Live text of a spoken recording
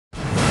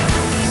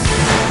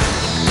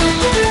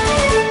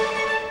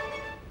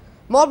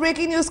More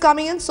breaking news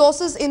coming in.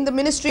 Sources in the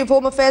Ministry of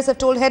Home Affairs have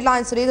told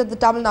headlines today that the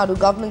Tamil Nadu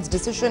government's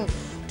decision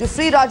to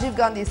free Rajiv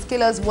Gandhi's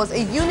killers was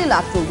a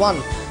unilateral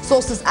one.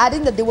 Sources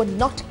adding that they were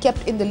not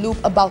kept in the loop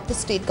about the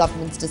state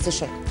government's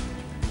decision.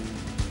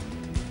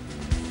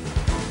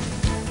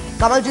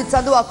 Kamaljeet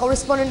Sandhu, our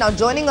correspondent, now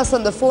joining us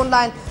on the phone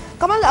line.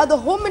 Kamal, the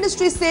Home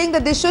Ministry is saying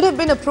that they should have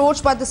been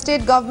approached by the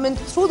state government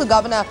through the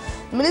governor.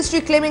 The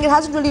ministry claiming it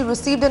hasn't really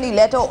received any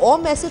letter or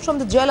message from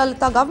the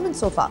j.jayalalitha government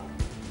so far.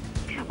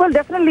 Well,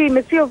 definitely,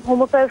 Ministry of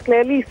Home Affairs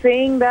clearly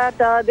saying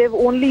that they've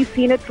only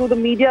seen it through the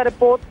media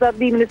reports that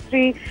the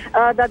ministry,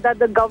 that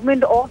the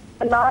government of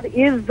Tamil Nadu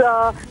is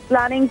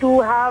planning to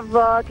have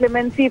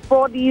clemency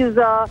for these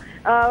for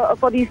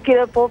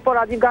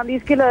Rajiv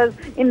Gandhi's killers.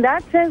 In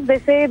that sense, they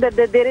say that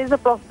there is a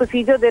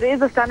procedure, there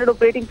is a standard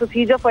operating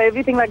procedure for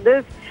everything like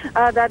this,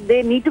 that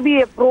they need to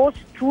be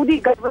approached through the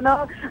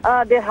governor.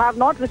 They have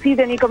not received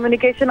any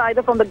communication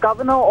either from the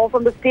governor or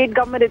from the state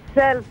government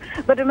itself.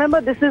 But remember,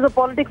 this is a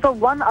politics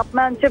of one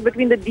upmanship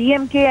between the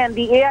DMK and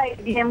the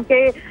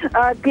AIDMK.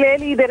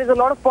 Clearly, there is a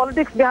lot of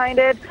politics behind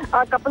it.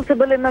 Kapil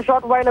Sibal in a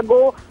short while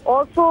ago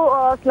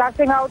also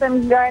slashing out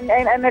and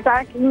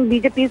attacking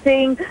BJP,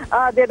 saying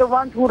they're the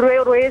ones who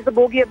raised the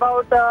bogey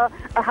about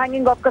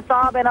hanging of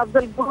Kasab and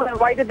Afzal Gul, and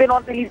why did they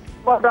not release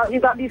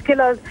Rajiv Gandhi's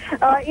killers?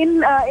 In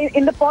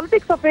the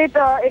politics of it,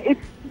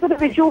 it's a sort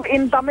of issue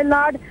in Tamil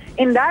Nadu.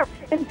 In that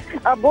sense,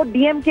 both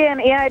DMK and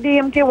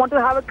AIDMK want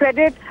to have a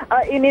credit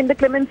in the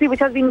clemency which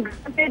has been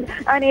granted,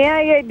 and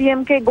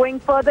AIDMK going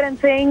further and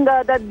saying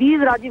that these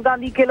Rajiv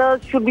Gandhi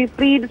killers should be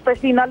freed,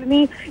 especially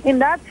Nalini. In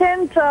that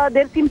sense,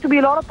 there seems to be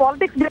a lot of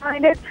politics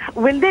behind it.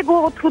 Will they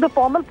go through the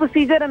formal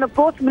procedure and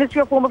approach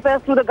Ministry of Home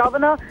Affairs through the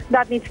governor?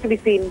 That needs to be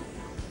seen.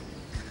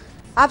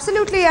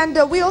 Absolutely, and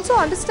we also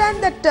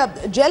understand that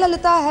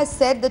Jayalalitha has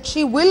said that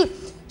she will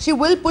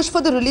push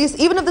for the release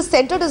even if the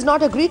centre does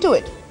not agree to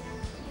it.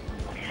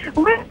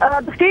 Well,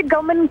 the state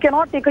government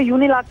cannot take a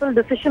unilateral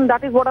decision.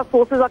 That is what our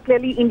sources are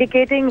clearly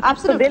indicating.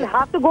 Absolutely. So they'll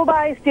have to go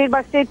by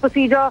state-by-state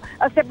procedure,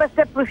 a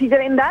step-by-step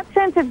procedure. In that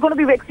sense, it's going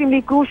to be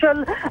extremely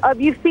crucial.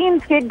 We've seen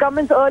state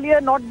governments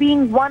earlier not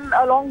being one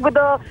along with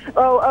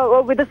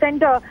the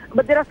centre.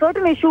 But there are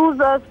certain issues,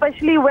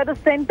 especially where the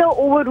centre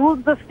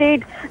overrules the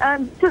state.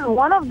 And this is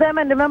one of them.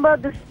 And remember,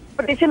 this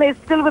petition is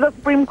still with the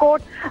Supreme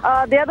Court.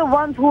 They are the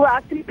ones who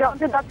actually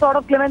granted that sort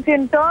of clemency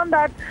and turned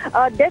that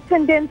death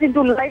sentence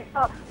into life.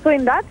 So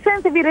in that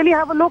sense, if we really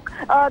have a look,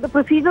 the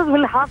procedures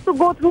will have to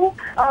go through.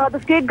 The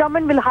state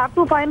government will have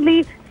to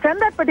finally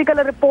send that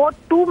particular report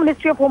to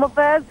Ministry of Home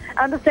Affairs,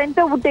 and the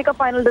centre would take a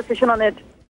final decision on it.